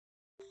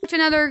to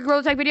another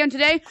Gorilla Tag video, and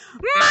today,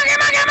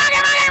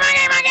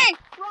 monkey!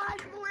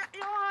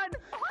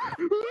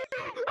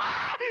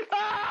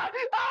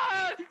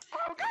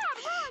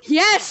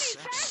 Yes!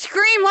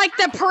 Scream like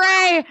the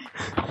prey!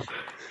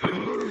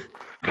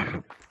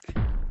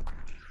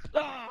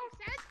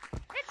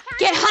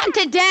 Get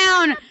hunted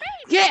down!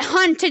 Get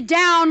hunted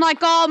down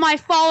like all my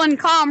fallen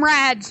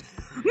comrades!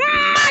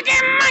 Monkey!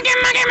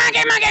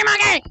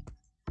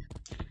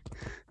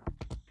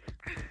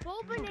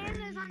 Full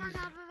bananas on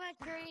top of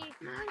a tree.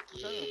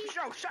 Monkey!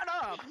 Shut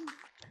up!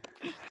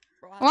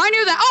 Oh, I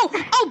knew that.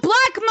 Oh,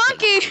 Black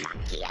Monkey!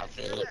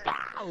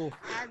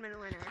 Admin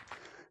winner.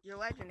 You're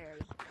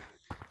legendary.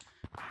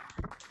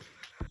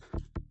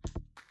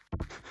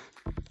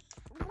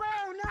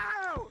 Whoa,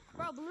 no!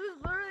 Bro, Blue's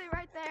literally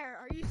right there.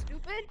 Are you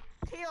stupid?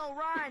 Teal,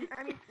 run!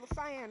 I mean,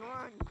 Cyan,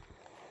 run!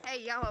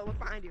 Hey, Yellow, look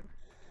behind you.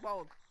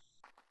 Bold.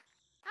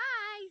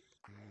 Hi!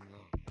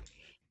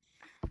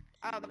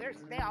 Oh,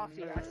 they all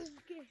see us.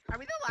 Are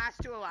we the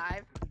last two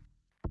alive?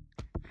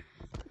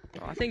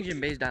 Oh, I think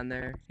Jinbei's down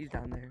there. He's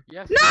down there.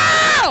 Yes.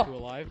 No!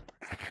 Alive.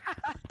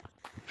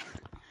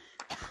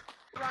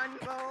 Run,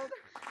 Bold.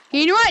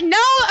 You know what? No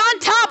on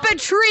top of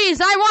trees!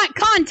 I want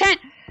content,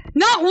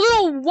 not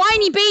little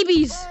whiny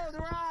babies! Bold,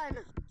 run!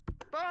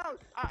 Bold!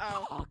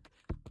 Uh-oh.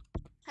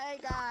 Hey,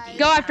 guys.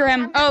 Go after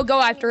him. Oh, go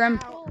after him.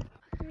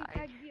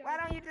 Why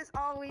don't you just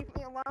all leave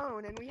me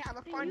alone and we have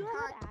a fun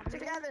time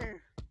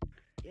together?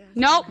 Yes,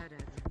 Nope.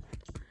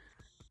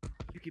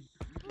 You could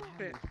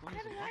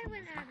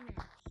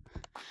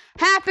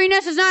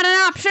Happiness is not an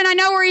option. I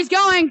know where he's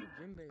going.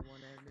 Jinbei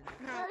one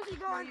admin. No, Where is he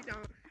going? no, you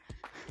don't.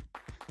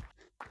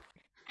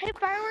 Hey,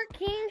 Firework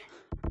King!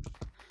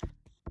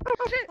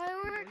 Oh, shit!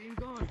 Firework! Where are you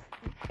going?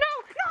 No!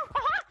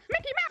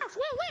 Mickey Mouse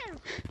will win!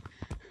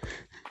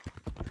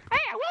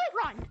 Hey, I will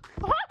run!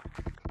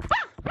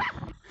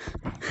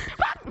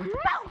 No!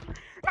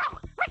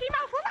 Mickey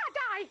Mouse will not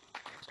die!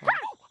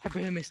 I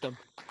bet I missed him.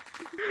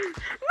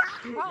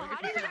 Bro, how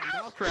did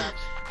Mouth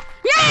traps.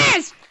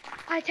 Yes!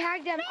 I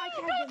tagged him.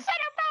 Don't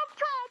set up mouth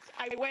traps!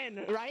 I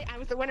win, right? I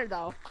was the winner,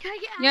 though. Can I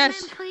get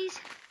Yes. admin, please?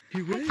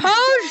 He wins.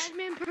 Pose!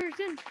 Admin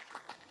person.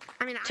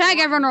 I mean, Tag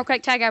everyone real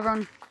quick. Tag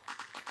everyone.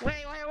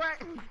 Wait.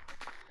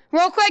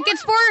 Real quick.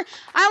 It's for.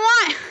 I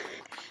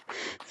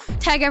want.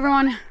 Tag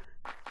everyone.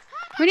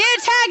 We need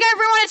to tag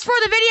everyone. It's for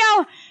the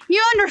video.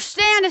 You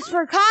understand? It's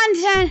for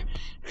content.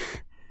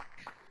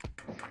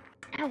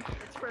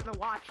 It's for the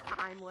watch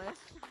time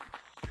list.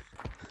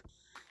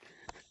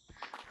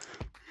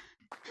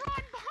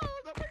 Run,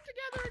 Bold! We're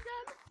together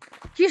again!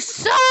 You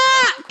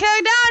suck!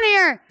 Get down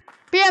here.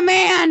 Be a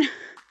man.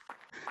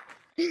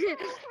 Leave me alone!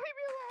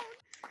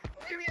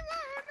 Leave me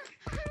alone!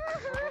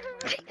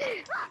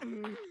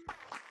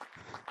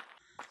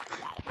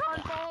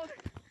 Run, Bold!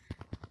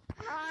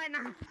 Run!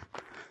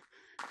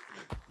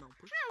 No,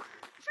 push.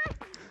 Shoot!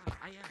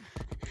 I am.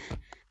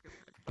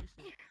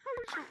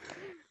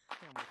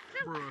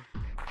 Bruh.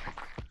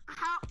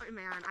 How?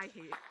 Man, I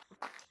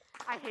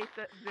hate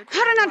the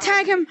How did I not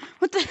tag him?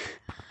 What the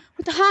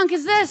honk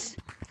is this?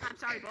 I'm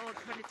sorry, Bold,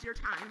 but it's your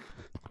time.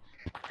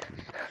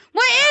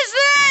 What is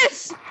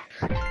this?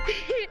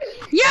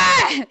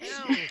 Yeah!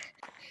 Ew.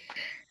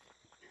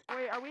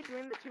 Wait, are we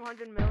doing the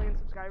 200 million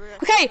subscriber?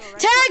 Okay,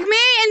 tag me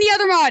and the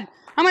other mod.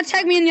 I'm gonna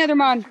tag me and the other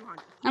mod.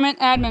 200. I'm an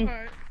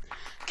admin.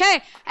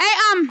 Okay,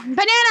 hey,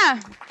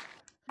 Banana.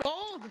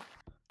 Bold.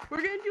 We're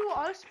gonna do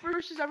us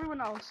versus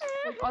everyone else.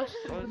 Like us,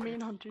 the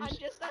main hunters. I'm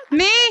just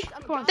Me,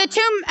 I'm the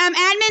two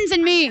admins,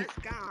 and me.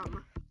 just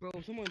gum. Bro,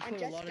 someone I'm put a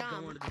just lot of dumb.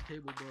 gum under the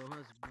table, bro.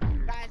 That's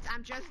weird. Guys,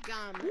 I'm just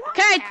gum.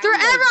 Okay, through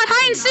everyone,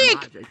 hide and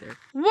seek. Right there.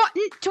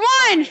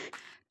 1,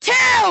 2,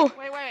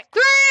 Wait.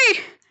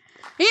 3.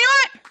 You know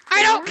what?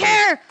 I don't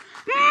care.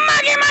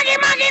 Monkey!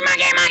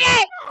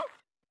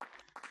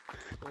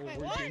 Oh, Wait,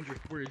 we're what? dangerous.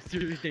 We're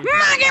seriously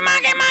dangerous.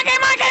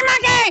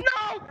 Monkey!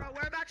 No! Bro,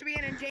 we're about to be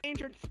an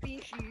endangered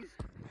species.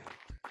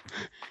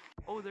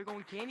 Oh, they're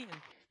going canyon.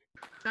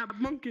 That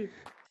monkey.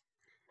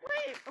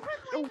 Wait,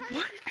 Oh,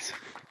 what?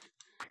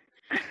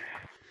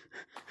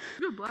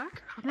 You're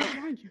black? I'm right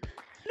behind you.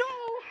 No!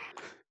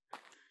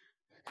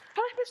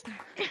 How did I miss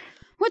that?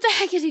 What the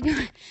heck is he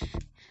doing?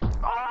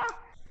 Ah!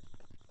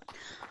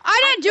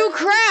 I didn't do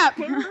crap.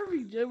 Whatever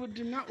we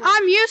did not work.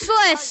 I'm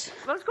useless.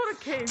 Let's go to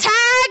cave.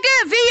 Tag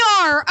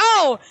VR.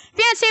 Oh,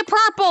 fancy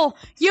purple.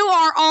 You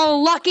are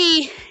all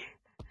lucky.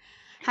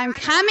 I'm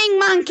coming,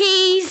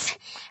 monkeys.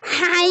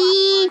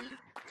 Hi.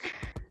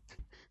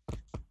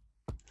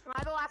 Am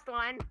I the last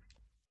one?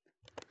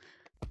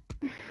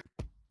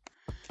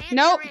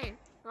 Nope. Answer me.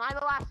 Am I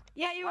the last?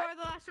 Yeah, you What? are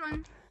the last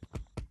one.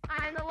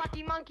 I'm the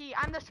lucky monkey.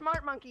 I'm the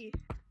smart monkey.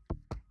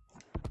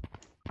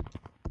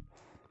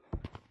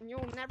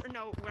 You'll never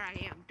know where I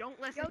am. Don't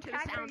listen to the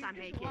sounds I'm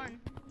making.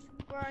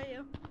 Where are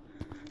you?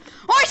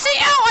 Oh, I see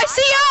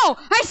you.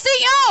 I see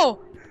you.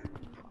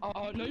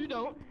 No, you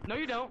don't. No,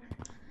 you don't.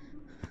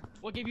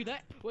 What gave you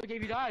that? What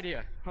gave you the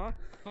idea? Huh?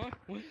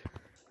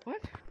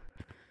 What?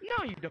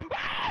 No, you don't.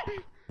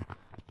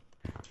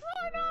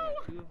 Oh no!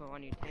 Two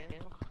on your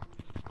tail.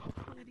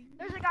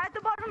 There's a guy at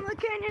the bottom of the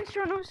canyon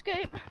trying to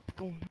escape.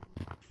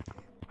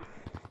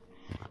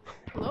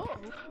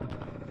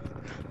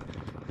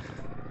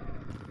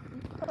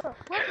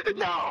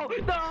 No!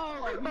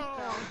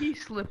 No! He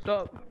slipped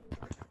up.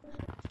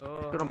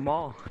 Go to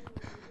mall.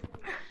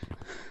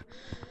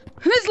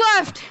 Who's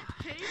left?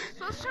 Caves?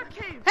 Let's check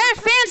caves. That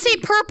fancy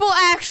purple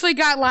actually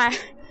got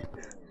left.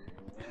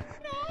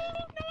 No,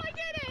 I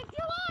didn't.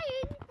 You're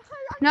lying.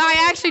 No,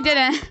 I actually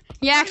didn't.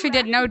 You actually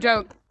did, no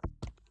joke.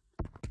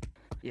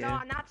 No,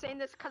 I'm not saying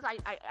this because I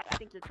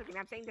think you're tricking me.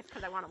 I'm saying this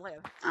because I want to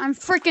live. I'm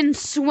freaking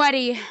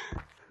sweaty.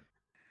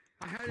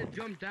 I had to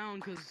jump down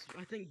because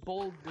I think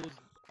Bold was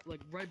like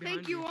right behind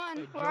Think you me.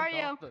 won. I Where are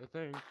jumped off the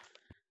thing.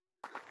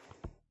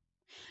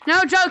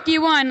 No joke,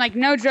 you won. Like,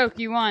 no joke,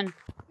 you won.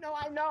 No,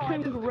 I know. I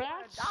just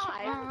Congrats.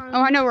 die.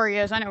 Oh, I know where he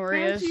is. I know where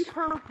he Fancy is.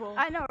 purple.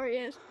 I know where he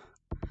is.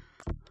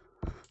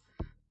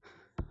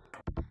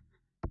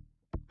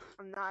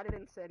 I'm not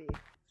in city.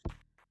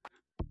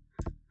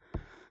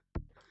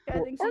 I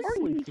think so.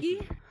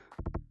 Sneaky.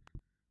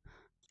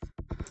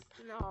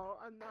 No,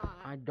 I'm not.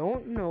 I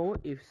don't know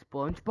if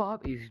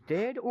SpongeBob is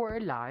dead or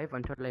alive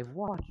until I've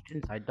watched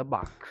inside the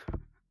box.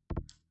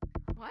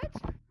 What?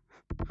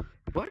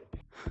 What?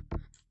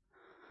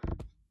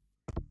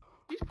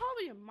 He's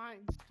probably in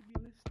mines, to be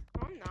honest.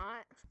 No, I'm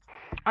not.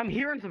 I'm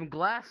hearing some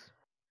glass.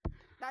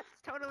 That's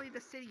totally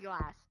the city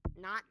glass,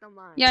 not the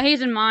mine. Yeah,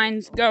 he's in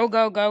mines. Go,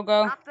 go, go,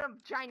 go. Not the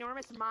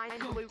ginormous mine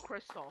blue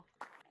crystal.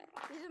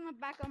 He's in the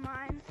back of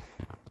mine.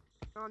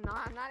 No, I'm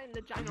not. I'm not in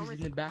the He's in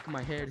ginormous the back of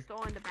my head.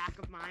 crystal in the back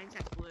of mine.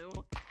 That's blue.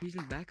 He's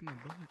in the back of my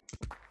butt.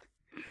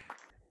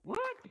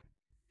 What?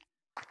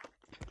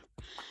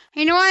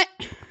 You know what?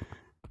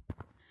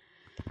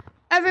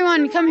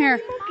 Everyone, come here.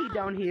 Monkey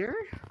down here.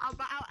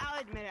 I'll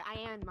admit it. I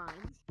am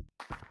mines.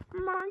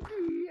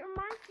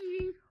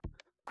 Monkey.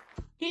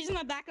 He's in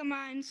the back of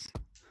mines.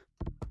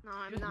 No,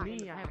 I'm Just not.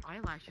 me. I have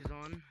eyelashes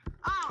on.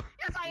 Oh,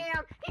 yes, I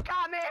am. He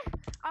caught me.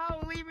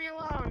 Oh, leave me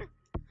alone.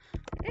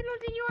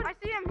 I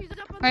see him. He's up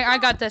on the Wait, I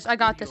top. got this. I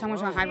got this. I'm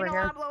just gonna hide No right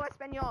here. hablo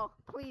español,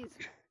 please.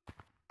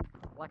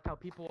 Like how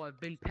people have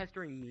been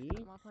pestering me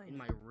in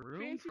my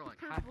room Fancy for like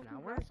the half an purple,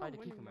 hour. congrats So I had on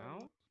to keep him winning,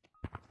 out.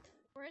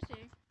 Where is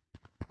he?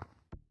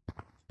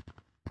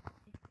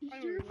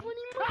 You're a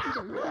funny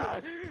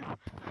monkey.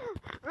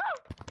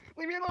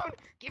 Leave me alone.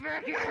 Give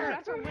her here.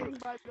 That's a winning,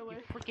 by the way.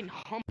 You freaking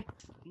hump,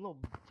 little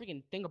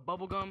freaking thing of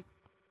bubble gum.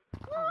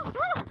 I'm not a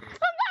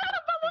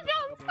bubble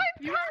gum.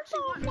 You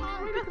actually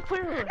won.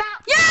 Clearly.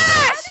 Yes!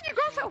 How did you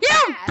go so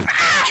You!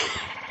 fast?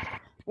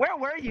 Where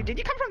were you? Did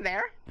you come from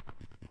there?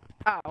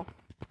 Oh.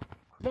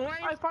 Boy,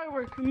 Alright,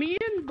 firework. Me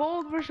and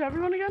Bold versus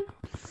everyone again?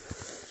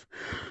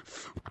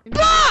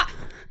 Ah!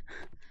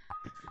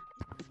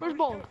 Where's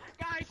Bold?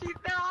 Guys,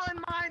 they're all in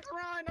mines.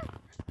 Run.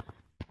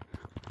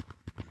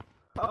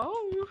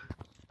 Oh.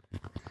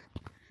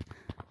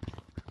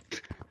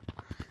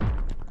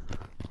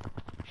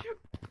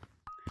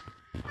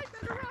 I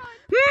better run.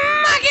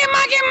 Monkey,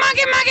 monkey,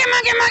 monkey, monkey,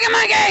 monkey, monkey,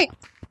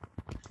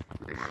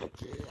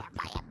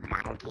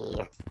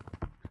 monkey!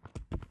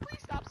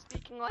 Please stop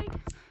speaking like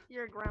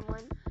you're a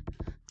gremlin.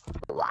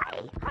 Why?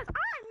 Because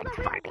I'm the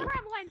real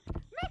gremlin,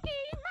 Mickey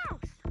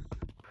Mouse.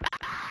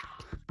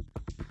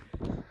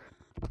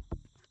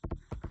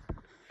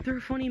 they're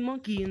a funny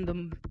monkey in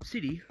the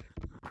city.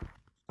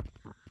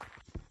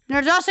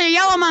 There's also a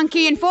yellow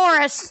monkey in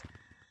Forest.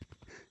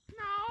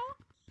 No.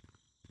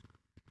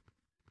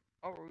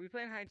 Oh, are we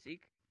playing hide and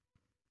seek?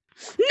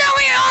 No,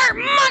 we are!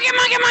 Monkey,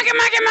 monkey, monkey,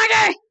 monkey,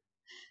 monkey!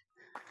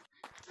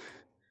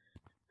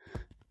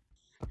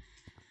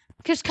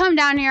 Just come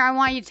down here. I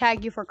want you to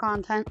tag you for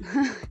content.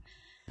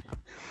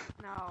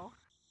 No.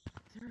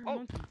 There's a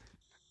monkey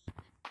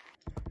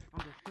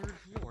on the 3rd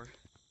floor.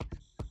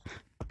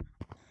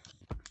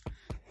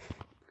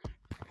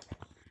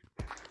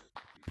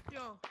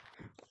 Yo.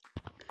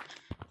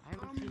 I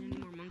haven't seen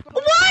any more monkeys.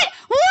 What?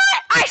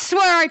 What? I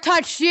swear I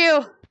touched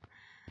you.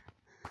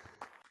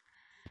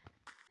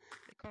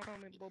 They call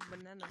me Bob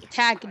Banana.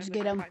 Tag, just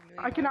get him.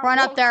 I cannot Run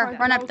up wall there. climb.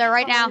 Run up there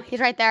right now. He's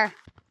right there.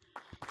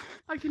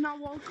 I cannot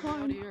wall Out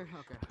climb. here.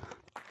 Okay.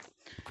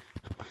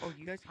 Oh,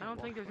 you guys. I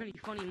don't think there's any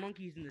funny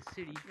monkeys in the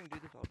city. You can do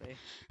this all day.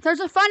 There's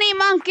a funny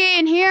monkey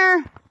in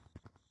here.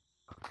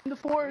 In the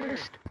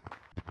forest.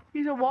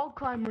 He's a wall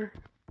climber.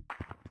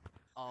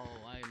 Oh,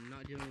 I am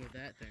not dealing with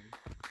that thing.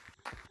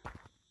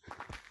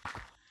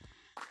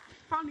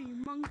 Funny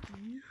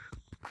monkey.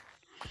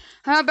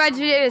 How about you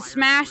do is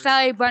smash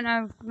that like button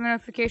of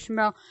notification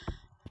bell.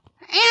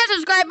 And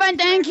subscribe button.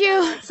 Thank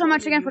you so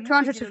much again for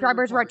 200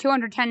 subscribers. We're at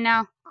 210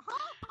 now.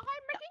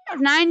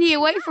 90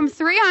 away from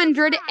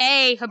 300.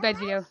 Hope that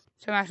video.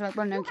 So smash that like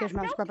button, notification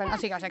bell, subscribe button. I'll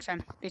see you guys next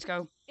time. Peace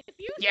go.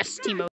 Yes, Teemo.